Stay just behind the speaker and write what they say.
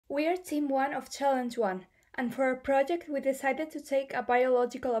We are Team 1 of Challenge 1, and for our project we decided to take a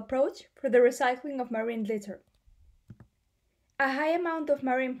biological approach for the recycling of marine litter. A high amount of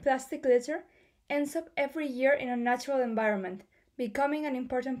marine plastic litter ends up every year in a natural environment, becoming an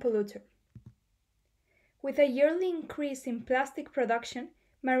important polluter. With a yearly increase in plastic production,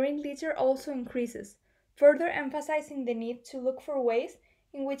 marine litter also increases, further emphasizing the need to look for ways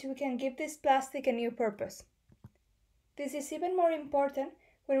in which we can give this plastic a new purpose. This is even more important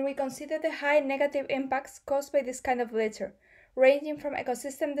when we consider the high negative impacts caused by this kind of litter, ranging from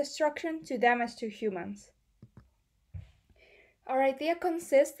ecosystem destruction to damage to humans. Our idea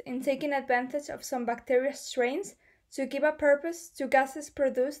consists in taking advantage of some bacteria strains to give a purpose to gases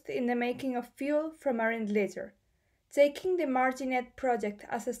produced in the making of fuel from marine litter. Taking the Marginet project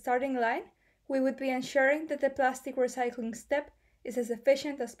as a starting line, we would be ensuring that the plastic recycling step is as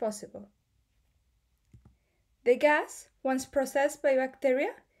efficient as possible. The gas, once processed by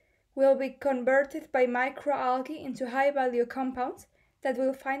bacteria, will be converted by microalgae into high-value compounds that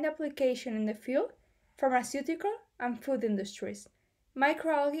will find application in the fuel, pharmaceutical, and food industries.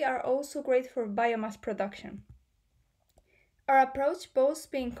 Microalgae are also great for biomass production. Our approach boasts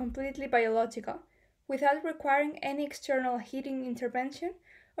being completely biological, without requiring any external heating intervention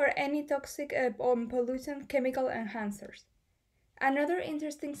or any toxic or pollutant chemical enhancers. Another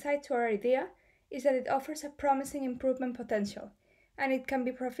interesting side to our idea is that it offers a promising improvement potential, and it can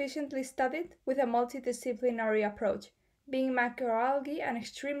be proficiently studied with a multidisciplinary approach, being microalgae an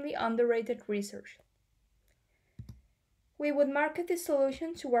extremely underrated research. We would market this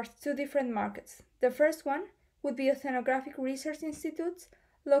solution towards two different markets. The first one would be oceanographic research institutes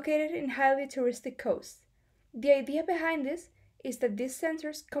located in highly touristic coasts. The idea behind this is that these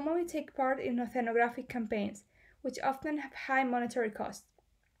centers commonly take part in oceanographic campaigns, which often have high monetary costs.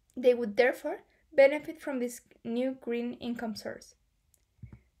 They would therefore benefit from this new green income source.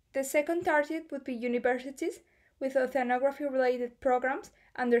 The second target would be universities with oceanography-related programs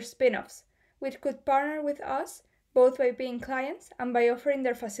and their spin-offs, which could partner with us both by being clients and by offering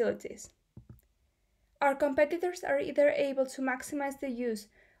their facilities. Our competitors are either able to maximize the use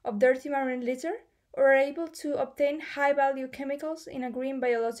of dirty marine litter or are able to obtain high-value chemicals in a green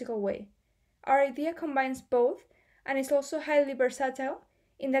biological way. Our idea combines both and is also highly versatile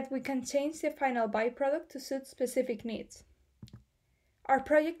in that we can change the final byproduct to suit specific needs. Our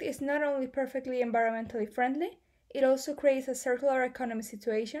project is not only perfectly environmentally friendly, it also creates a circular economy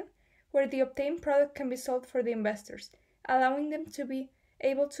situation where the obtained product can be sold for the investors, allowing them to be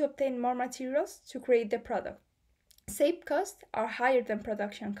able to obtain more materials to create the product. Saved costs are higher than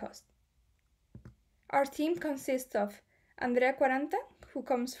production costs. Our team consists of Andrea Quaranta, who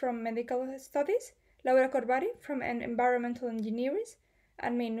comes from medical studies, Laura Corbari from environmental engineering,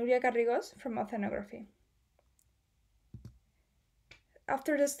 and me, Nuria Garrigós, from oceanography.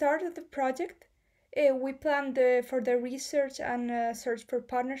 After the start of the project, we planned for the research and search for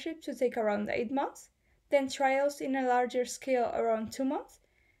partnership to take around 8 months, then trials in a larger scale around 2 months,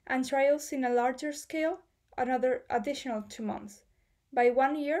 and trials in a larger scale another additional 2 months. By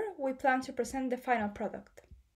 1 year, we plan to present the final product.